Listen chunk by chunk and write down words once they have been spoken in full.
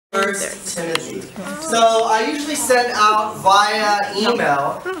1 Timothy. So I usually send out via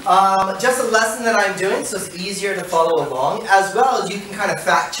email just a lesson that I'm doing, so it's easier to follow along, as well as you can kind of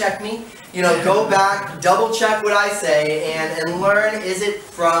fact check me. You know, go back, double check what I say, and learn, is it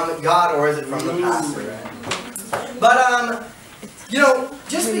from God or is it from the pastor? But, you know,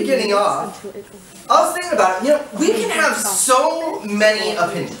 just beginning off, I was thinking about it, you know, we can have so many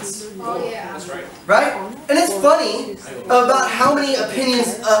opinions. Oh, yeah. That's right. Right? And it's funny about how many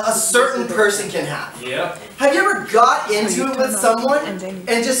opinions a certain person can have. Yeah. Have you ever got into it with someone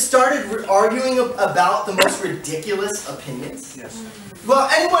and just started arguing about the most ridiculous opinions? Yes. Well,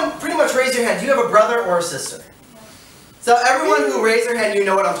 anyone, pretty much raise your hand. Do you have a brother or a sister? So everyone who raised their hand, you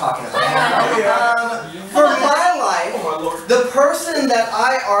know what I'm talking about. For my life, the person that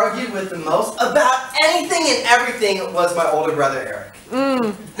I argued with the most about anything and everything was my older brother, Eric.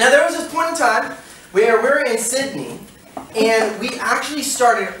 Now, there was this point in time where we were in Sydney, and we actually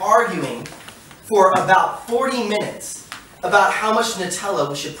started arguing for about 40 minutes about how much Nutella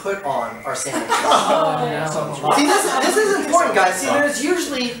we should put on our sandwiches. See, this is important, guys. See, there's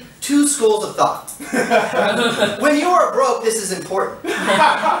usually two schools of thought. When you are broke, this is important.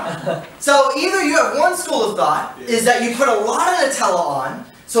 So either you have one school of thought, is that you put a lot of Nutella on,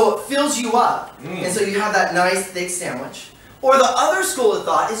 so it fills you up, and so you have that nice thick sandwich. Or the other school of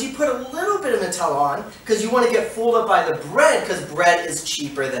thought is you put a little bit of Nutella on, because you want to get fooled up by the bread, because bread is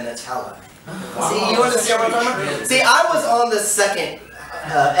cheaper than Nutella. See, you understand what I'm talking about? See, I was on the second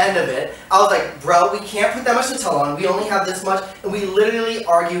end of it. I was like, bro, we can't put that much Nutella on. We only have this much. And we literally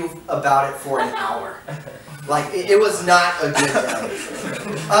argue about it for an hour. Like, it was not a good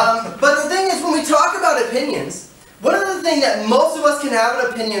day. But the thing is, when we talk about opinions, one of the things that most of us can have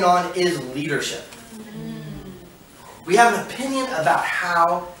an opinion on is leadership. We have an opinion about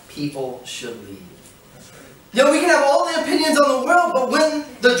how people should lead. You know, we can have all the opinions on the world, but when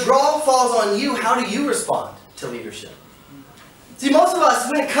the draw falls on you, how do you respond to leadership? See, most of us,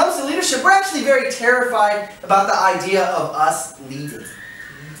 when it comes to leadership, we're actually very terrified about the idea of us leading.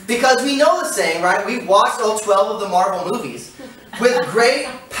 Because we know the saying, right? We've watched all 12 of the Marvel movies. With great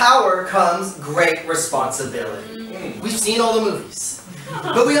power comes great responsibility. We've seen all the movies.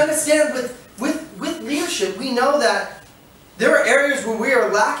 But we understand with leadership, we know that there are areas where we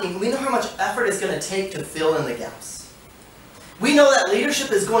are lacking. We know how much effort it's going to take to fill in the gaps. We know that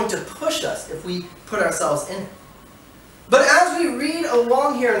leadership is going to push us if we put ourselves in it. But as we read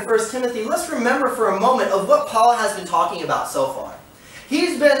along here in 1 Timothy, let's remember for a moment of what Paul has been talking about so far.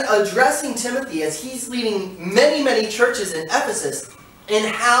 He's been addressing Timothy as he's leading many, many churches in Ephesus in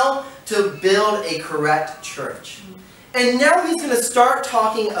how to build a correct church. And now he's going to start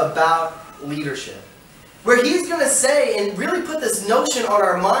talking about leadership, where he's going to say and really put this notion on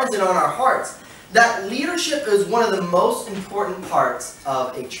our minds and on our hearts that leadership is one of the most important parts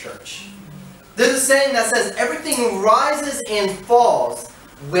of a church. There's a saying that says everything rises and falls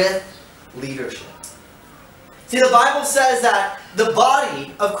with leadership. See, the Bible says that the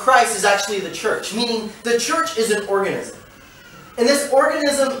body of Christ is actually the church, meaning the church is an organism. And this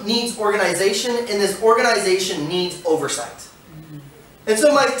organism needs organization, and this organization needs oversight. And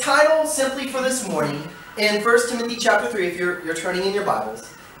so my title simply for this morning in 1 Timothy chapter 3, if you're turning in your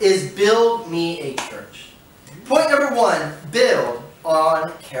Bibles, is Build Me a Church. Point number 1, build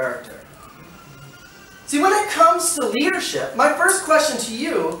on character. See, when it comes to leadership, my first question to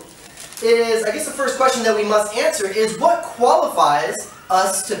you is, I guess the first question that we must answer is, what qualifies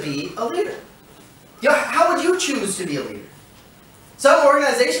us to be a leader? You know, how would you choose to be a leader? Some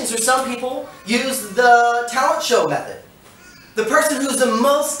organizations or some people use the talent show method. The person who's the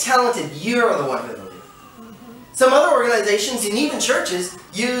most talented, you're the one who's the leader. Some other organizations and even churches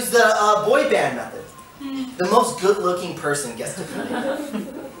use the boy band method. The most good-looking person gets to be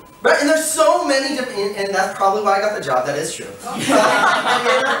leader. Right? And there's so many different, and that's probably why I got the job, that is true.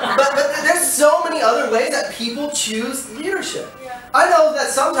 But there's so many other ways that people choose leadership. Yeah. I know that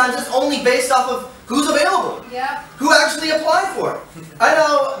sometimes it's only based off of who's available, who actually applied for it. I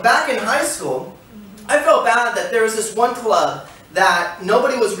know back in high school, I felt bad that there was this one club that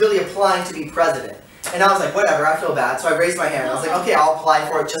nobody was really applying to be president. And I was like, whatever, I feel bad. So I raised my hand. I was like, okay, I'll apply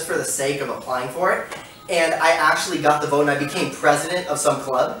for it just for the sake of applying for it. And I actually got the vote and I became president of some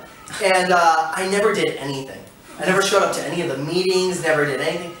club. And I never did anything. I never showed up to any of the meetings, never did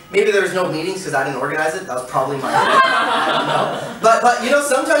anything. Maybe there was no meetings because I didn't organize it. That was probably my I don't know. But you know,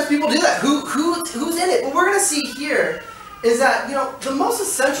 sometimes people do that. Who's in it? What we're going to see here is that, you know, the most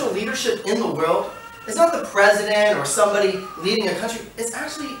essential leadership in the world is not the president or somebody leading a country. It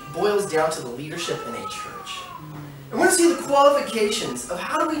actually boils down to the leadership in a church. And we're going to see the qualifications of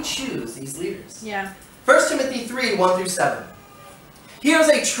how do we choose these leaders. 1 Timothy 3, 1 through 7. Here's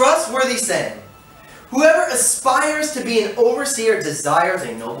a trustworthy saying. Whoever aspires to be an overseer desires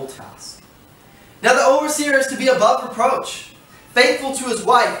a noble task. Now the overseer is to be above reproach, faithful to his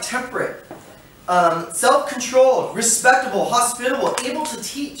wife, temperate, self-controlled, respectable, hospitable, able to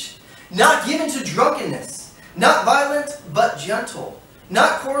teach, not given to drunkenness, not violent but gentle,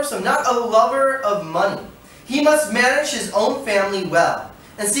 not quarrelsome, not a lover of money. He must manage his own family well,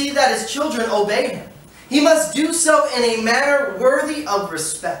 and see that his children obey him. He must do so in a manner worthy of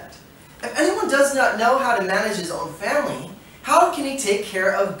respect. If anyone does not know how to manage his own family, how can he take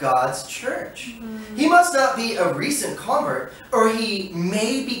care of God's church? He must not be a recent convert, or he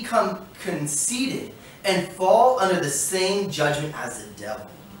may become conceited and fall under the same judgment as the devil.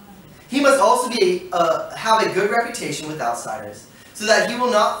 He must also have a good reputation with outsiders, so that he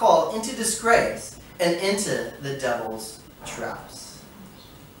will not fall into disgrace and into the devil's traps.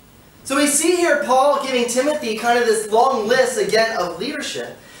 So we see here Paul giving Timothy kind of this long list again of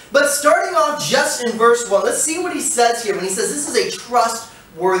leadership. But starting off just in verse 1, let's see what he says here when he says this is a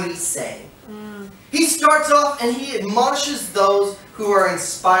trustworthy saying. He starts off and he admonishes those who are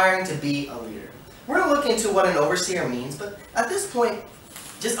inspiring to be a leader. We're going to look into what an overseer means, but at this point,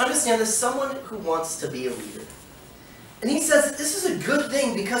 just understand there's someone who wants to be a leader. And he says that this is a good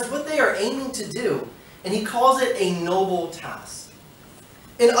thing because what they are aiming to do, and he calls it a noble task.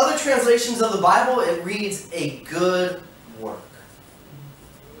 In other translations of the Bible, it reads a good work.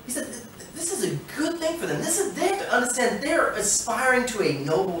 He said this is a good thing for them. They have to understand they're aspiring to a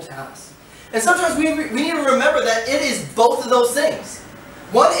noble task. And sometimes we need to remember that it is both of those things.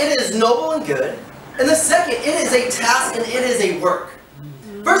 One, it is noble and good. And the second, it is a task and it is a work.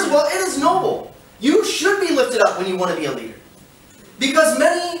 First of all, it is noble. You should be lifted up when you want to be a leader. Because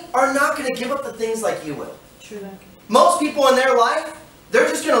many are not going to give up the things like you will. True. Most people in their life, they're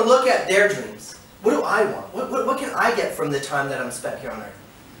just going to look at their dreams. What do I want? What can I get from the time that I'm spent here on earth?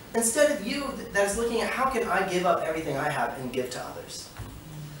 Instead of you that is looking at how can I give up everything I have and give to others.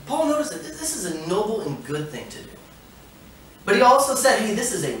 Paul noticed that this is a noble and good thing to do. But he also said, hey,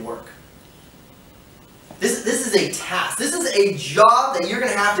 this is a work. This is a task. This is a job that you're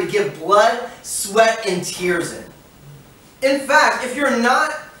going to have to give blood, sweat, and tears in. In fact, if you're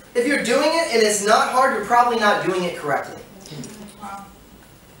doing it and it's not hard, you're probably not doing it correctly.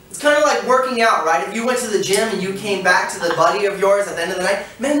 It's kind of like working out, right? If you went to the gym and you came back to the buddy of yours at the end of the night,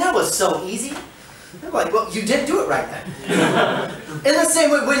 man, that was so easy. They're like, well, you didn't do it right then. In the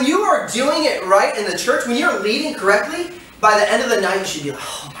same way, when you are doing it right in the church, when you're leading correctly, by the end of the night, you should be like,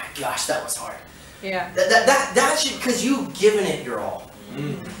 oh my gosh, that was hard. Yeah. That should, because you've given it your all.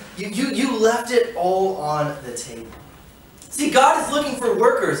 You left it all on the table. See, God is looking for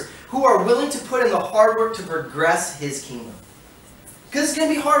workers who are willing to put in the hard work to progress His kingdom. Because it's going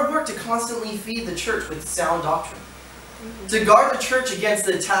to be hard work to constantly feed the church with sound doctrine. To guard the church against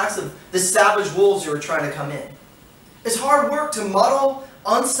the attacks of the savage wolves who are trying to come in. It's hard work to model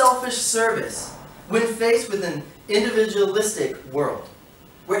unselfish service when faced with an individualistic world.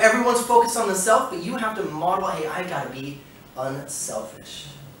 Where everyone's focused on themselves, but you have to model, hey, I got to be unselfish.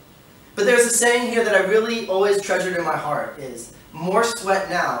 But there's a saying here that I really always treasured in my heart is, more sweat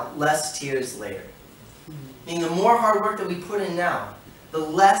now, less tears later. Meaning the more hard work that we put in now, the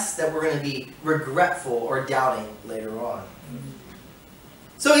less that we're going to be regretful or doubting later on.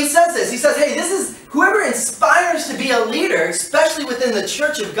 So he says this. He says, hey, this is whoever inspires to be a leader, especially within the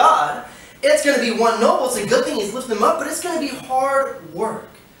church of God, it's going to be one noble. It's a good thing he's lifting them up, but it's going to be hard work.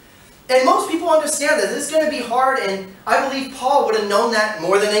 And most people understand that it's going to be hard, and I believe Paul would have known that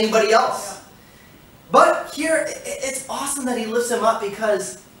more than anybody else. But here, it's awesome that he lifts them up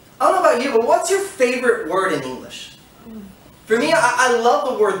because, I don't know about you, but what's your favorite word in English? For me, I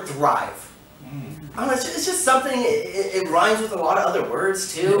love the word thrive. I don't know, it's just something, it rhymes with a lot of other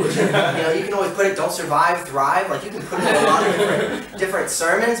words too. Which, you can always put it, don't survive, thrive. Like you can put it in a lot of different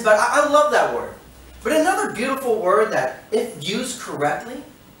sermons, but I love that word. But another beautiful word that, if used correctly,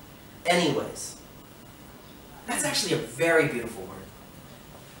 anyways. That's actually a very beautiful word.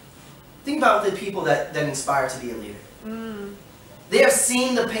 Think about the people that inspire to be a leader. They have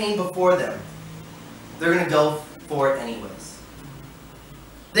seen the pain before them. They're going to go for it anyways.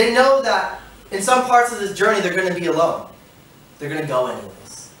 They know that in some parts of this journey, they're going to be alone. They're going to go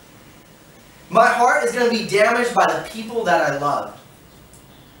anyways. My heart is going to be damaged by the people that I love.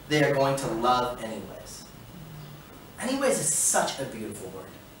 They are going to love anyways. Anyways is such a beautiful word.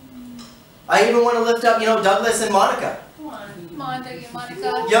 I even want to lift up, Douglas and Monica. Come on,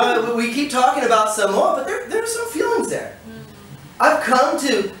 Monica. We keep talking about Samoa, but there's some feelings there. I've come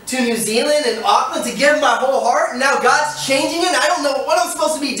to New Zealand and Auckland to give my whole heart, and now God's changing it, and I don't know what I'm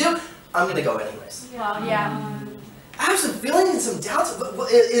supposed to be doing. I'm going to go anyways. Well, yeah. I have some feelings and some doubts.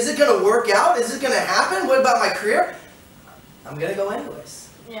 Is it going to work out? Is it going to happen? What about my career? I'm going to go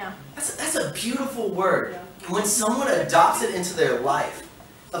anyways. Yeah. That's a beautiful word. Yeah. When someone adopts it into their life,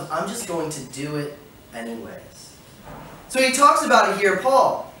 of I'm just going to do it anyways. So he talks about it here,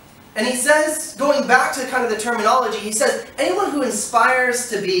 Paul. And he says, going back to kind of the terminology, he says, anyone who inspires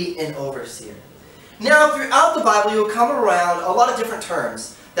to be an overseer. Now, throughout the Bible, you'll come around a lot of different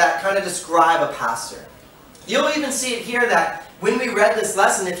terms that kind of describe a pastor. You'll even see it here that when we read this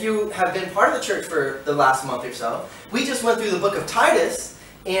lesson, if you have been part of the church for the last month or so, we just went through the book of Titus,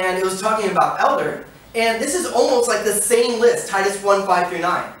 and it was talking about elder, and this is almost like the same list, Titus 1, 5 through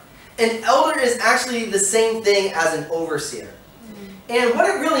 9. An elder is actually the same thing as an overseer. And what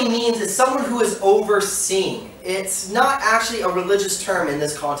it really means is someone who is overseeing. It's not actually a religious term in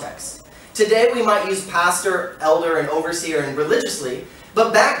this context. Today we might use pastor, elder, and overseer and religiously,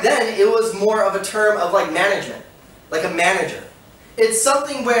 but back then it was more of a term of like management, like a manager. It's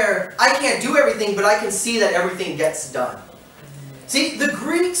something where I can't do everything, but I can see that everything gets done. See, the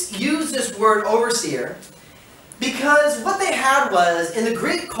Greeks used this word overseer because what they had was, in the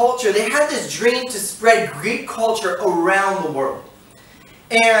Greek culture, they had this dream to spread Greek culture around the world.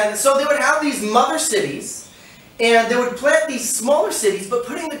 And so they would have these mother cities, and they would plant these smaller cities, but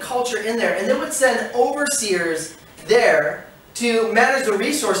putting the culture in there, and they would send overseers there to manage the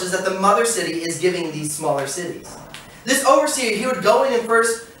resources that the mother city is giving these smaller cities. This overseer, he would go in and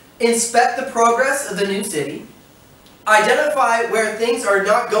first inspect the progress of the new city, identify where things are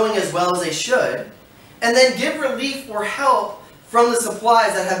not going as well as they should, and then give relief or help from the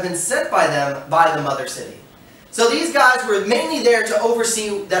supplies that have been sent by them by the mother city. So these guys were mainly there to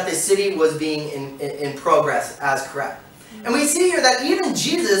oversee that the city was being in progress as correct. And we see here that even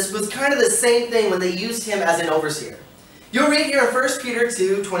Jesus was kind of the same thing when they used him as an overseer. You'll read here in 1 Peter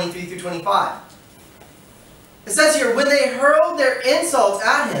 2, 23 through 25. It says here, when they hurled their insults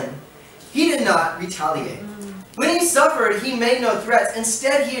at him, he did not retaliate. When he suffered, he made no threats.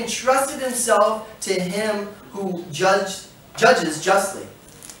 Instead, he entrusted himself to him who judges justly.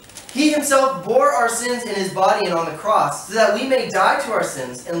 He himself bore our sins in his body and on the cross, so that we may die to our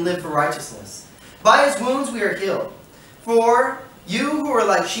sins and live for righteousness. By his wounds we are healed. For you who were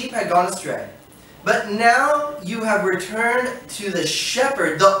like sheep had gone astray. But now you have returned to the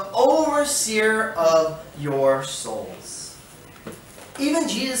shepherd, the overseer of your souls. Even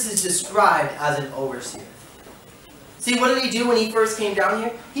Jesus is described as an overseer. See, what did he do when he first came down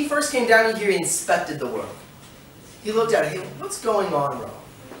here? He first came down here, he inspected the world. He looked at it, hey, what's going on wrong?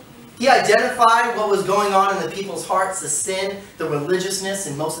 He identified what was going on in the people's hearts, the sin, the religiousness,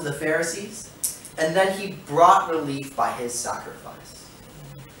 and most of the Pharisees. And then he brought relief by his sacrifice.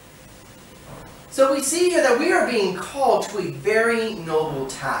 So we see here that we are being called to a very noble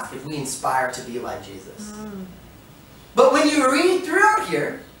task if we inspire to be like Jesus. But when you read throughout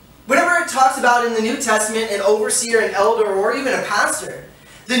here, whenever it talks about in the New Testament an overseer, an elder, or even a pastor,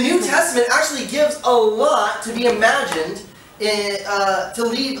 the New Testament actually gives a lot to be imagined, to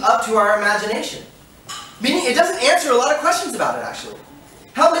leave up to our imagination. Meaning it doesn't answer a lot of questions about it, actually.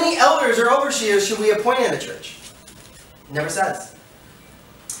 How many elders or overseers should we appoint in the church? It never says.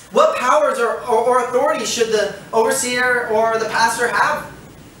 What powers or authority should the overseer or the pastor have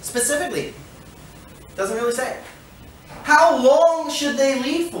specifically? It doesn't really say. How long should they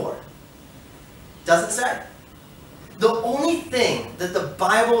lead for? Doesn't say. The only thing that the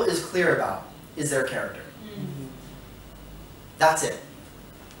Bible is clear about is their character. That's it.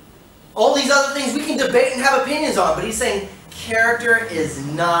 All these other things we can debate and have opinions on, but he's saying character is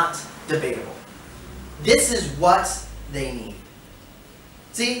not debatable. This is what they need.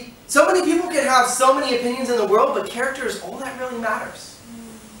 See, so many people can have so many opinions in the world, but character is all that really matters.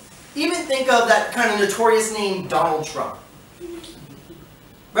 Even think of that kind of notorious name, Donald Trump.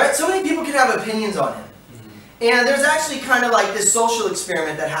 Right? So many people can have opinions on him. And there's actually kind of like this social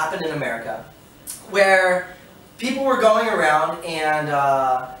experiment that happened in America where people were going around and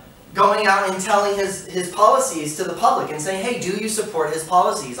going out and telling his policies to the public and saying, hey, do you support his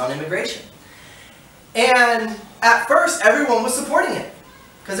policies on immigration? And at first, everyone was supporting it.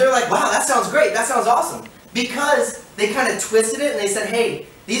 Because they were like, wow, that sounds great, that sounds awesome. Because they kind of twisted it and they said, hey,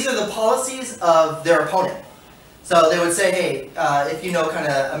 these are the policies of their opponent. So they would say, hey, if you know kind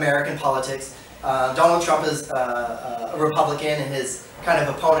of American politics, Donald Trump is a Republican and his kind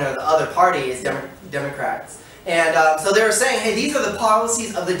of opponent of the other party is Democrats. And so they were saying, hey, these are the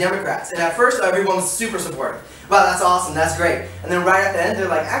policies of the Democrats. And at first, everyone was super supportive. Wow, that's awesome, that's great. And then right at the end, they're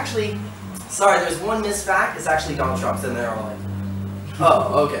like, actually, sorry, there's one missed fact, it's actually Donald Trump's. And they're all like,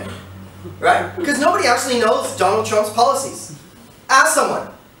 oh, okay. Right? Because nobody actually knows Donald Trump's policies. Ask someone,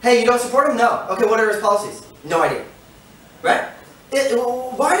 hey, you don't support him? No. Okay, what are his policies? No idea. Right?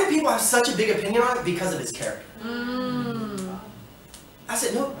 Why do people have such a big opinion on it? Because of his character. I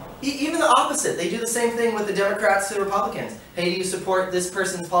said, no, even the opposite. They do the same thing with the Democrats and Republicans. Hey, do you support this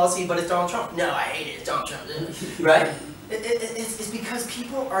person's policy, but it's Donald Trump? No, I hate it. It's Donald Trump. Right? It's because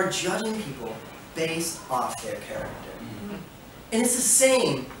people are judging people based off their character. And it's the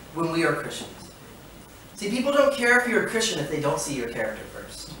same when we are Christians. See, people don't care if you're a Christian if they don't see your character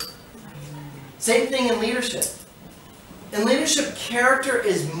first. Same thing in leadership. In leadership, character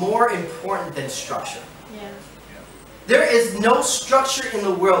is more important than structure. Yeah. There is no structure in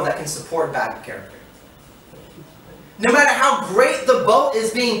the world that can support bad character. No matter how great the boat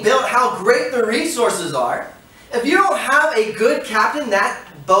is being built, how great the resources are, if you don't have a good captain, that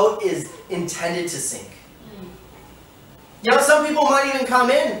boat is intended to sink. You know, some people might even come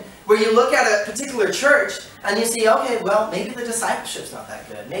in where you look at a particular church and you see, okay, well, maybe the discipleship's not that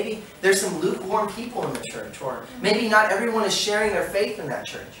good. Maybe there's some lukewarm people in the church, or maybe not everyone is sharing their faith in that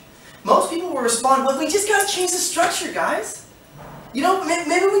church. Most people will respond, well, we just got to change the structure, guys. You know,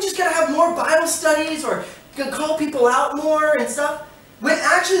 maybe we just got to have more Bible studies or call people out more and stuff. When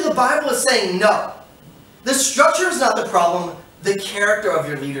actually the Bible is saying, no, the structure is not the problem, the character of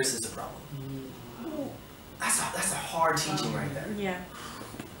your leaders is the problem. That's a hard teaching right there. Yeah.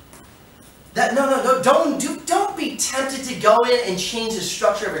 No, don't be tempted to go in and change the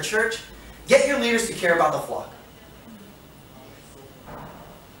structure of a church. Get your leaders to care about the flock.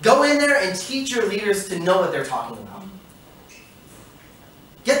 Go in there and teach your leaders to know what they're talking about.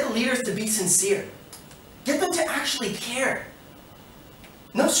 Get the leaders to be sincere. Get them to actually care.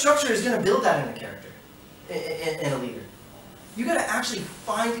 No structure is going to build that in a character, in a leader. You got to actually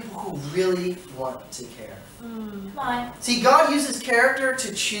find people who really want to care. See, God uses character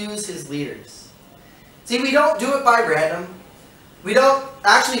to choose his leaders. See, we don't do it by random. We don't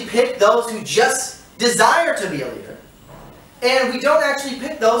actually pick those who just desire to be a leader. And we don't actually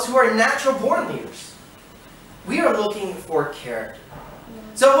pick those who are natural-born leaders. We are looking for character.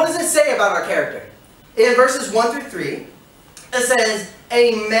 So what does it say about our character? In verses 1 through 3, it says,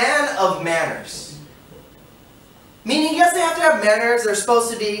 a man of manners. Meaning, yes, they have to have manners. They're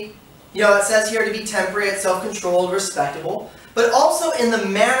supposed to be, you know, it says here to be temperate, self-controlled, respectable. But also in the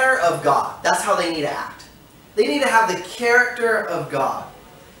manner of God. That's how they need to act. They need to have the character of God.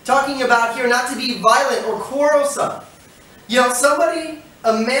 Talking about here not to be violent or quarrelsome. You know,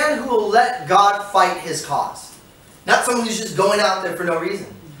 a man who will let God fight his cause. Not someone who's just going out there for no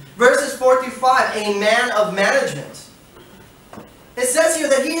reason. Verses 4 through 5, a man of management. It says here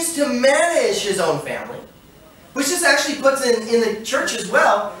that he is to manage his own family. Which this actually puts in the church as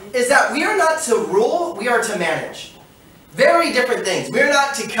well, is that we are not to rule, we are to manage. Very different things. We're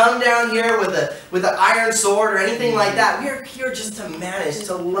not to come down here with an iron sword or anything like that. We are here just to manage,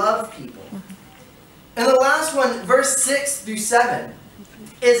 to love people. And the last one, verse 6 through 7,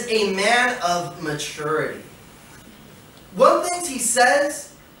 is a man of maturity. One thing he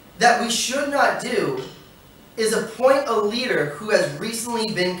says that we should not do is appoint a leader who has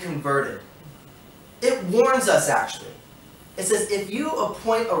recently been converted. It warns us, actually. It says, if you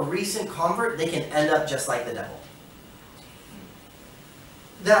appoint a recent convert, they can end up just like the devil.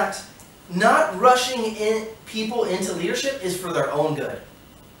 That not rushing in people into leadership is for their own good.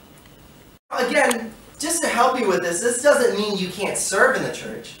 Again, just to help you with this doesn't mean you can't serve in the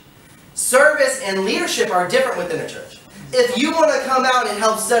church. Service and leadership are different within the church. If you want to come out and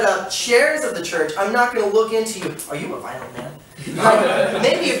help set up chairs of the church, I'm not going to look into you. Are you a violent man?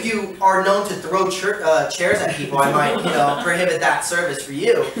 Maybe if you are known to throw chairs at people, I might, prohibit that service for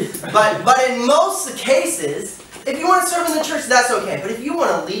you. But in most cases, if you want to serve in the church, that's okay. But if you want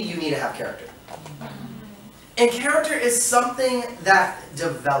to lead, you need to have character. And character is something that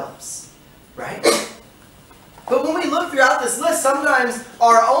develops, right? But when we look throughout this list, sometimes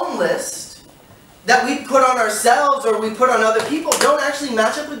our own list that we put on ourselves or we put on other people don't actually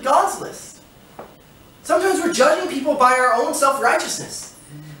match up with God's list. Sometimes we're judging people by our own self-righteousness.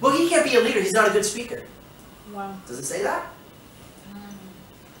 Well, he can't be a leader. He's not a good speaker. Wow. Does it say that?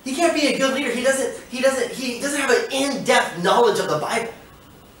 He can't be a good leader. He doesn't have an in-depth knowledge of the Bible.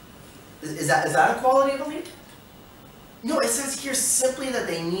 Is that a quality of a leader? No, it says here simply that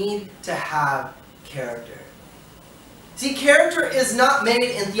they need to have character. See, character is not made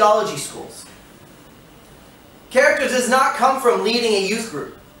in theology schools. Character does not come from leading a youth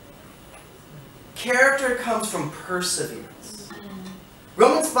group. Character comes from perseverance.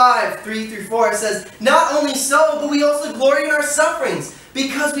 Romans 5, 3 through 4 says, not only so, but we also glory in our sufferings,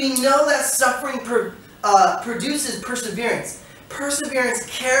 because we know that suffering produces perseverance. Perseverance,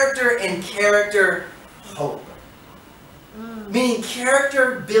 character, and character, hope. Meaning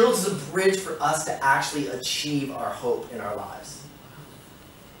character builds the bridge for us to actually achieve our hope in our lives.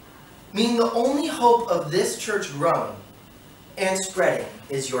 Meaning the only hope of this church growing and spreading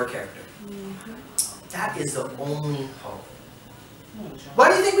is your character. That is the only hope. Why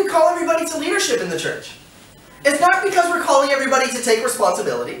do you think we call everybody to leadership in the church? It's not because we're calling everybody to take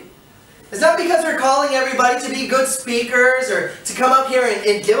responsibility. It's not because we're calling everybody to be good speakers or to come up here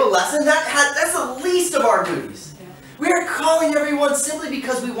and give a lesson. That's the least of our duties. We are calling everyone simply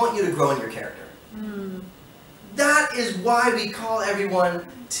because we want you to grow in your character. That is why we call everyone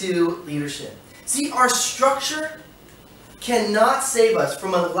to leadership. See, our structure cannot save us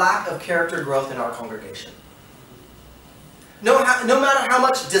from a lack of character growth in our congregation. No matter how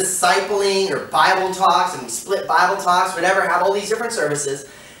much discipling or Bible talks, and we split Bible talks, whatever, have all these different services,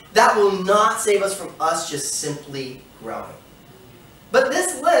 that will not save us from us just simply growing. But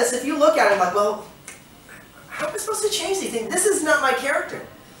this list, if you look at it, like, well, how am I supposed to change these things? This is not my character.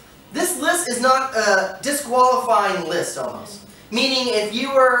 This list is not a disqualifying list almost. Meaning if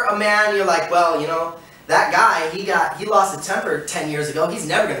you were a man, you're like, well, you know, that guy, he lost his temper 10 years ago. He's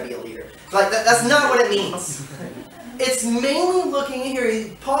never going to be a leader. Like, that's not what it means. It's mainly looking here,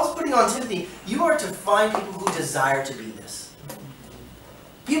 Paul's putting on Timothy, you are to find people who desire to be this.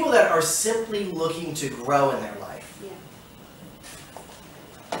 People that are simply looking to grow in their life.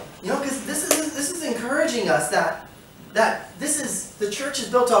 You know, because this is encouraging us that the church is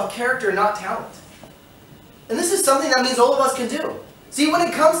built off character, not talent. And this is something that means all of us can do. See, when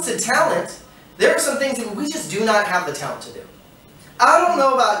it comes to talent, there are some things that we just do not have the talent to do. I don't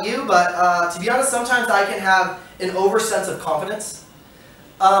know about you, but to be honest, sometimes I can have an over sense of confidence.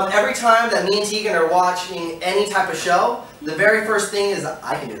 Every time that me and Tegan are watching any type of show, the very first thing is,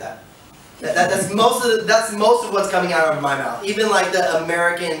 I can do that. That's most of what's coming out of my mouth. Even like the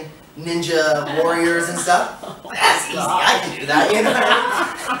American Ninja Warriors and stuff. That's easy, I can do that, you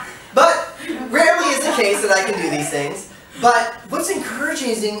know? But rarely is the case that I can do these things. But what's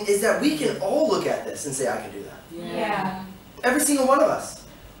encouraging is that we can all look at this and say, I can do that. Yeah. Every single one of us.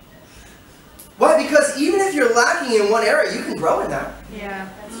 Why? Because even if you're lacking in one area, you can grow in that. Yeah,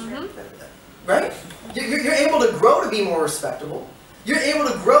 that's true. Right? You're able to grow to be more respectable. You're able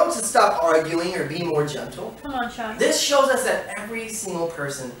to grow to stop arguing or be more gentle. Come on, Sean. This shows us that every single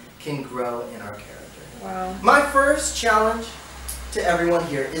person can grow in our character. Wow. My first challenge to everyone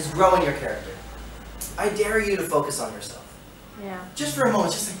here is grow in your character. I dare you to focus on yourself. Yeah. Just for a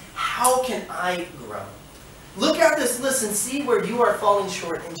moment, just think, how can I grow? Look at this list and see where you are falling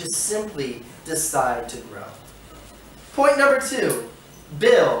short and just simply decide to grow. Point number 2,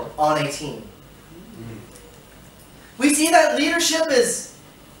 build on a team. We see that leadership is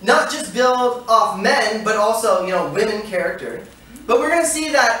not just built off men, but also, you know, women character. But we're going to see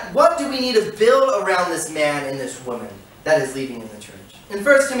that what do we need to build around this man and this woman that is leading in the church. In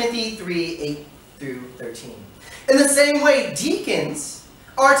 1 Timothy 3:8-13. In the same way, deacons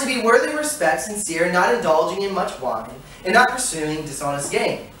are to be worthy of respect, sincere, not indulging in much wine, and not pursuing dishonest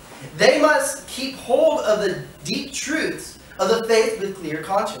gain. They must keep hold of the deep truths of the faith with clear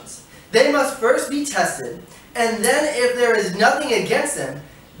conscience. They must first be tested, and then if there is nothing against them,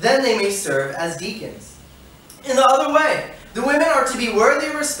 then they may serve as deacons. In the other way, the women are to be worthy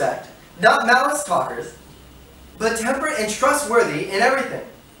of respect, not malice talkers, but temperate and trustworthy in everything.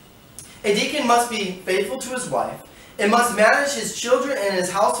 A deacon must be faithful to his wife, and must manage his children and his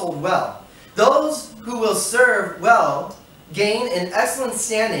household well. Those who will serve well gain an excellent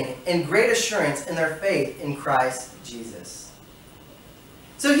standing and great assurance in their faith in Christ Jesus.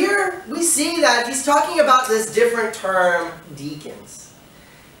 So here we see that he's talking about this different term, deacons.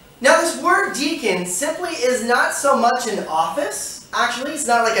 Now this word deacon simply is not so much an office. Actually, it's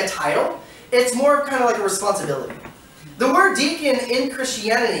not like a title. It's more kind of like a responsibility. The word deacon in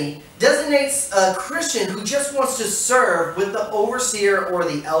Christianity designates a Christian who just wants to serve with the overseer or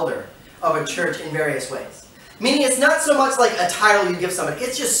the elder of a church in various ways. Meaning it's not so much like a title you give somebody.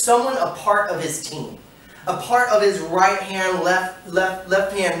 It's just someone a part of his team. A part of his right-hand,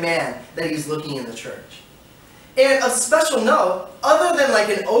 left-hand man that he's looking in the church. And of special note, other than like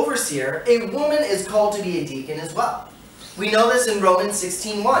an overseer, a woman is called to be a deacon as well. We know this in Romans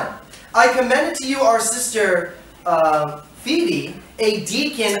 16:1. I commend to you our sister Phoebe, a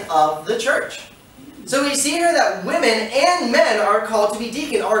deacon of the church. So we see here that women and men are called to be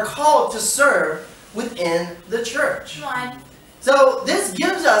deacon, are called to serve within the church. Come on. So this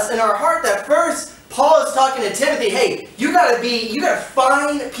gives us in our heart that first Paul is talking to Timothy, hey, you gotta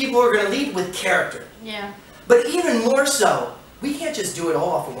find people who are gonna lead with character. Yeah. But even more so, we can't just do it all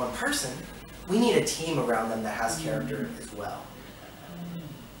off of one person. We need a team around them that has character as well.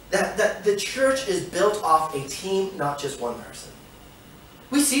 That the church is built off a team, not just one person.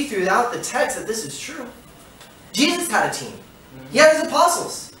 We see throughout the text that this is true. Jesus had a team. He had his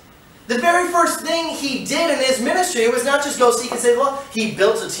apostles. The very first thing he did in his ministry was not just go seek and save the lost. He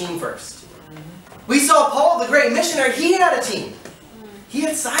built a team first. We saw Paul, the great missionary. He had a team. He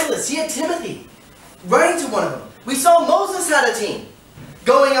had Silas. He had Timothy. Writing to one of them. We saw Moses had a team.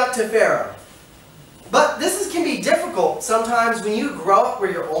 Going up to Pharaoh. But can be difficult sometimes when you grow up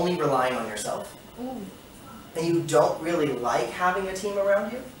where you're only relying on yourself. And you don't really like having a team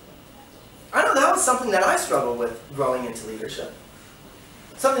around you. I know that was something that I struggled with growing into leadership.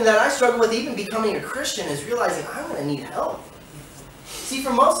 Something that I struggled with even becoming a Christian is realizing I'm going to need help. See,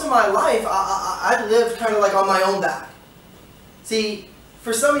 for most of my life, I lived kind of like on my own back. See,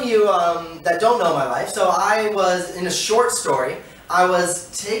 for some of you that don't know my life, so I was, in a short story, I was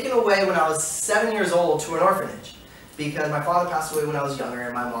taken away when I was 7 years old to an orphanage. Because my father passed away when I was younger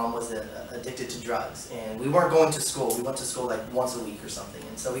and my mom was addicted to drugs. And we weren't going to school. We went to school like once a week or something.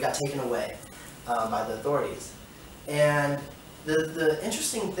 And so we got taken away by the authorities. And the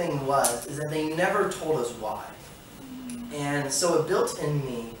interesting thing is that they never told us why. And so it built in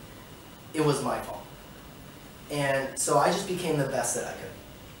me, it was my fault. And so I just became the best that I could.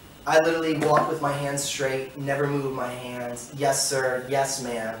 I literally walked with my hands straight, never moved my hands, yes sir, yes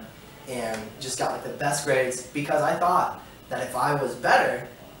ma'am, and just got like the best grades because I thought that if I was better,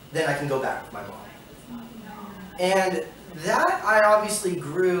 then I can go back with my mom. And that I obviously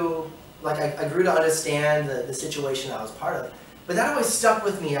grew, like I grew to understand the situation I was part of. But that always stuck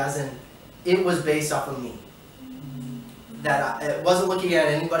with me as in, it was based off of me. That it wasn't looking at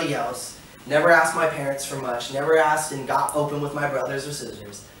anybody else, never asked my parents for much, never asked and got open with my brothers or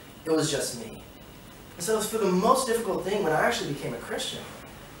sisters. It was just me. And so for the most difficult thing when I actually became a Christian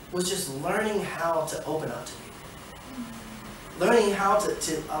was just learning how to open up to people. Learning how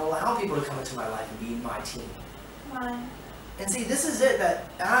to allow people to come into my life and be my team. And see, this is it, that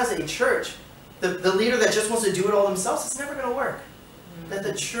as a church, the leader that just wants to do it all themselves, it's never going to work. That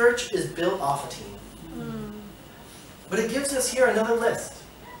the church is built off a team. But it gives us here another list.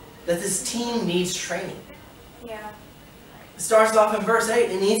 That this team needs training. Yeah. It starts off in verse 8.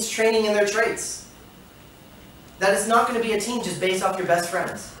 It needs training in their traits. That it's not going to be a team just based off your best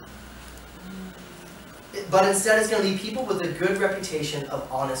friends. But instead it's going to be people with a good reputation of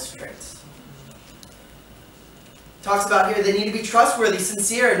honest traits. Talks about here they need to be trustworthy,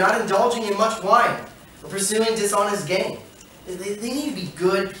 sincere, not indulging in much wine, or pursuing dishonest gain. They need to be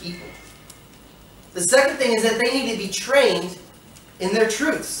good people. The second thing is that they need to be trained in their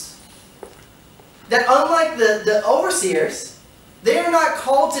truths. That unlike the overseers, they are not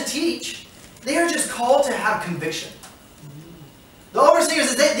called to teach. They are just called to have conviction. The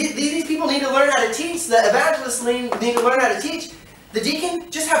overseers, these people need to learn how to teach. The evangelists need to learn how to teach. The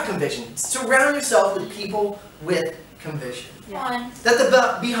deacon, just have conviction. Surround yourself with people with conviction. Yeah.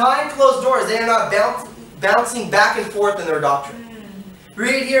 That behind closed doors, they are not bouncing back and forth in their doctrine.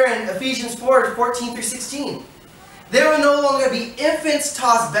 Read here in Ephesians 4:14 through 16. There will no longer be infants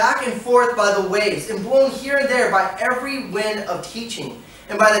tossed back and forth by the waves and blown here and there by every wind of teaching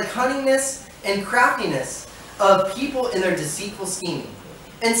and by the cunningness and craftiness of people in their deceitful scheming.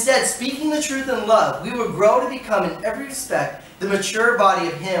 Instead, speaking the truth in love, we will grow to become in every respect the mature body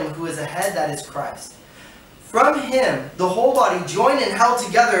of Him who is the head, that is Christ. From Him, the whole body, joined and held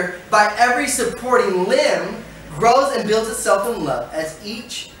together by every supporting limb, grows and builds itself in love as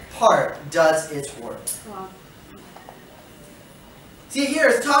each part does its work. Wow. See, here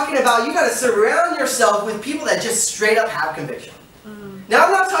it's talking about you got to surround yourself with people that just straight up have conviction. Now,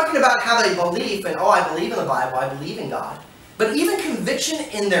 I'm not talking about have a belief and, oh, I believe in the Bible, I believe in God, but even conviction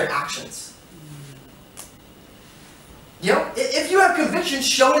in their actions. You know, if you have conviction,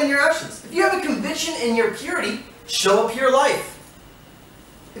 show it in your actions. If you have a conviction in your purity, show a pure life.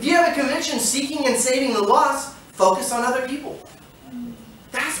 If you have a conviction seeking and saving the lost, focus on other people.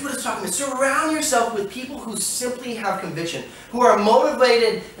 That's what it's talking about. Surround yourself with people who simply have conviction, who are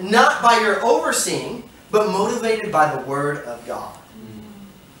motivated not by your overseeing, but motivated by the Word of God.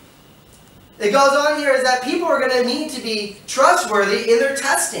 It goes on here is that people are going to need to be trustworthy in their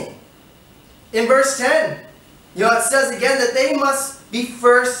testing. In verse 10, it says again that they must be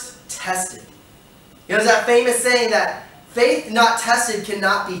first tested. There's that famous saying that faith not tested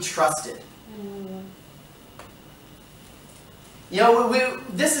cannot be trusted.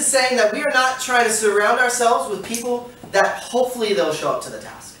 This is saying that we are not trying to surround ourselves with people that hopefully they'll show up to the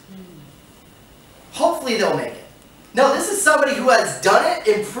task. Hopefully they'll make it. No, this is somebody who has done it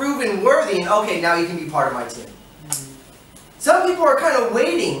and proven worthy, and okay, now you can be part of my team. Some people are kind of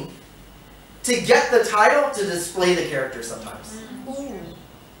waiting to get the title to display the character sometimes.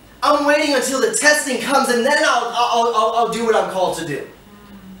 I'm waiting until the testing comes and then I'll do what I'm called to do.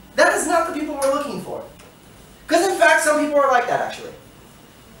 That is not the people we're looking for. Because in fact, some people are like that actually.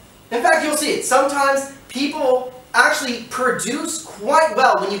 In fact, you'll see it. Sometimes people actually produce quite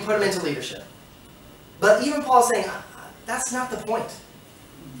well when you put them into leadership. But even Paul's saying, that's not the point.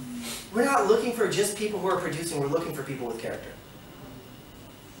 We're not looking for just people who are producing, we're looking for people with character.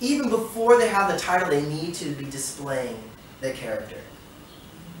 Even before they have the title, they need to be displaying their character.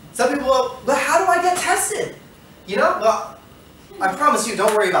 Some people will, but how do I get tested? You know, well, I promise you,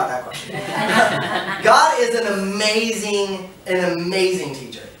 don't worry about that question. God is an amazing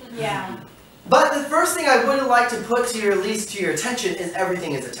teacher. Yeah. But the first thing I would like to put to your, at least to your attention, is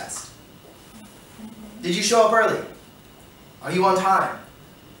everything is a test. Did you show up early? Are you on time?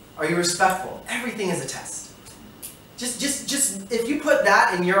 Are you respectful? Everything is a test. Just if you put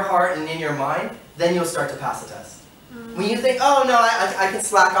that in your heart and in your mind, then you'll start to pass the test. When you think, oh no, I can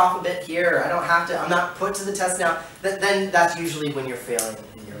slack off a bit here, I don't have to, I'm not put to the test now, then that's usually when you're failing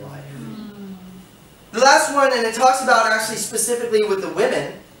in your life. The last one, and it talks about actually specifically with the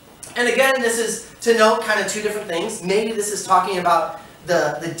women, and again, this is to note kind of two different things. Maybe this is talking about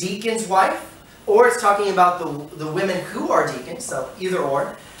the deacon's wife, or it's talking about the women who are deacons, so either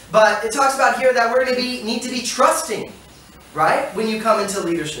or. But it talks about here that we're going to need to be trusting, right, when you come into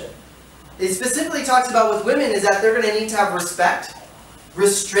leadership. It specifically talks about with women is that they're going to need to have respect,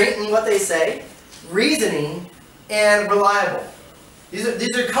 restraint in what they say, reasoning, and reliable. These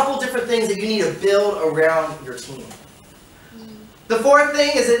are a couple different things that you need to build around your team. The fourth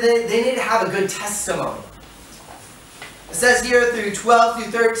thing is that they need to have a good testimony. It says here through 12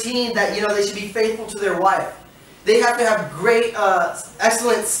 through 13 that they should be faithful to their wife. They have to have great,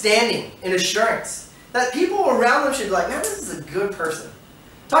 excellent standing and assurance. That people around them should be like, man, this is a good person.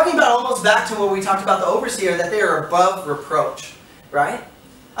 Talking about almost back to what we talked about the overseer, that they are above reproach, right?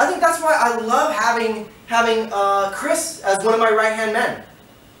 I think that's why I love having Chris as one of my right-hand men.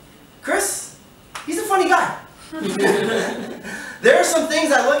 Chris, he's a funny guy. There are some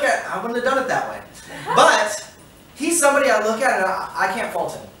things I look at, I wouldn't have done it that way. But he's somebody I look at and I can't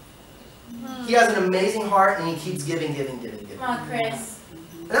fault him. He has an amazing heart and he keeps giving. Come on, Chris.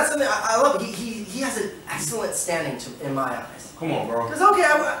 And that's something I love. He has an excellent standing in my eyes. Come on, bro. Because okay,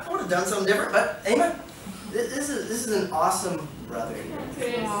 I would have done something different, but amen. This is an awesome brother.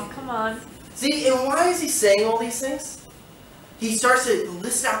 Oh, come on. See, and why is he saying all these things? He starts to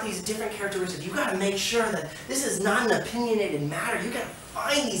list out these different characteristics. You got to make sure that this is not an opinionated matter. You got to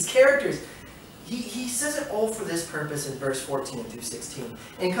find these characters. He says it all for this purpose in verse 14 through 16,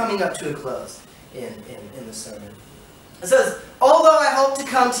 and coming up to a close in the sermon. It says, although I hope to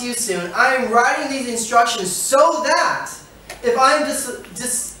come to you soon, I am writing these instructions so that if I am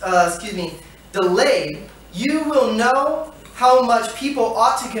delayed, you will know how much people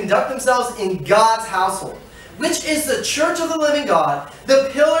ought to conduct themselves in God's household, which is the church of the living God, the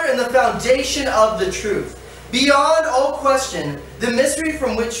pillar and the foundation of the truth. Beyond all question, the mystery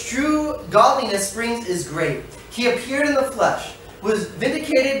from which true godliness springs is great. He appeared in the flesh, was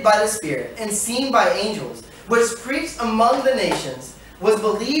vindicated by the Spirit, and seen by angels, was preached among the nations, was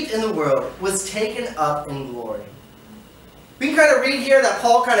believed in the world, was taken up in glory. We can kind of read here that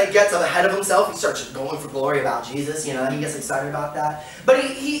Paul kind of gets ahead of himself. He starts just going for glory about Jesus, he gets excited about that. But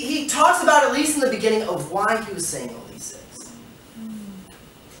he talks about, at least in the beginning, of why he was saying all these things.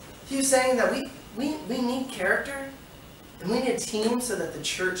 He was saying that we need character, and we need a team so that the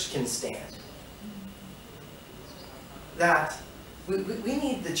church can stand. That we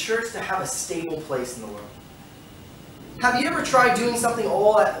need the church to have a stable place in the world. Have you ever tried doing something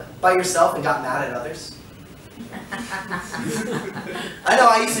all by yourself and got mad at others? I know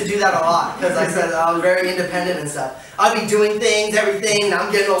I used to do that a lot because I said I was very independent and stuff. I'd be doing things, everything, and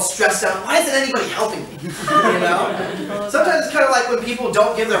I'm getting all stressed out. Why isn't anybody helping me? Sometimes it's kind of like when people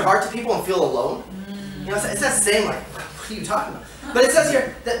don't give their heart to people and feel alone. It's that same like, what are you talking about? But it says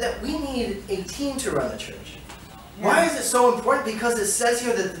here that we need a team to run the church. Why is it so important? Because it says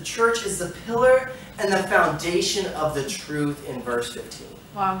here that the church is the pillar and the foundation of the truth in verse 15.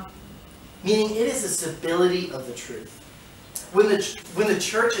 Wow. Meaning it is the stability of the truth. When the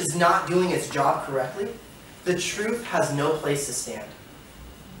church is not doing its job correctly, the truth has no place to stand.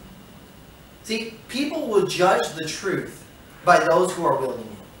 See, people will judge the truth by those who are wielding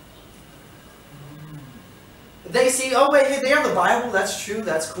it. They see, oh wait, hey, they have the Bible, that's true,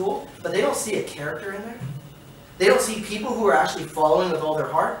 that's cool, but they don't see a character in there. They don't see people who are actually following with all their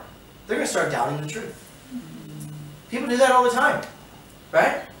heart. They're going to start doubting the truth. People do that all the time,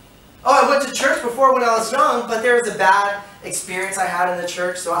 right? Oh, I went to church before when I was young, but there was a bad experience I had in the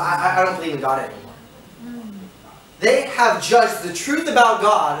church, so I don't believe in God anymore. They have judged the truth about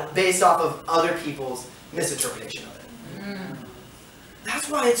God based off of other people's misinterpretation of it. That's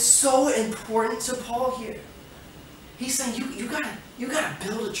why it's so important to Paul here. He's saying you gotta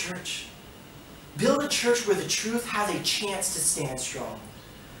build a church. Build a church where the truth has a chance to stand strong.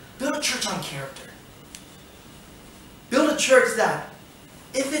 Build a church on character. Build a church that,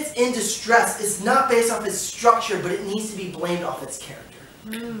 if it's in distress, it's not based off its structure, but it needs to be blamed off its character.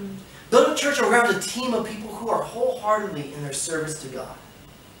 Build a church around a team of people who are wholeheartedly in their service to God.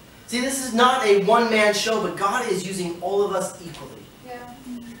 See, this is not a one-man show, but God is using all of us equally. Yeah.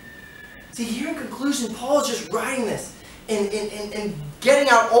 See, here in conclusion, Paul is just writing this and getting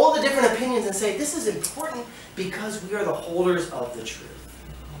out all the different opinions and saying, this is important because we are the holders of the truth.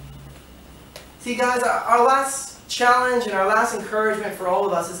 See, guys, our last challenge and our last encouragement for all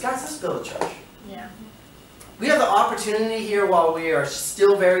of us is, guys, let's build a church. Yeah. We have the opportunity here while we are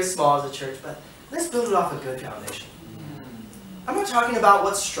still very small as a church, but let's build it off a good foundation. I'm not talking about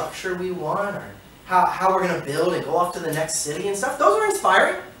what structure we want or how we're going to build and go off to the next city and stuff. Those are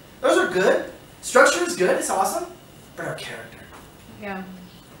inspiring. Those are good. Structure is good. It's awesome. But our character. Yeah.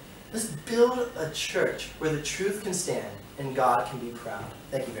 Let's build a church where the truth can stand and God can be proud.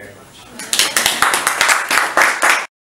 Thank you very much.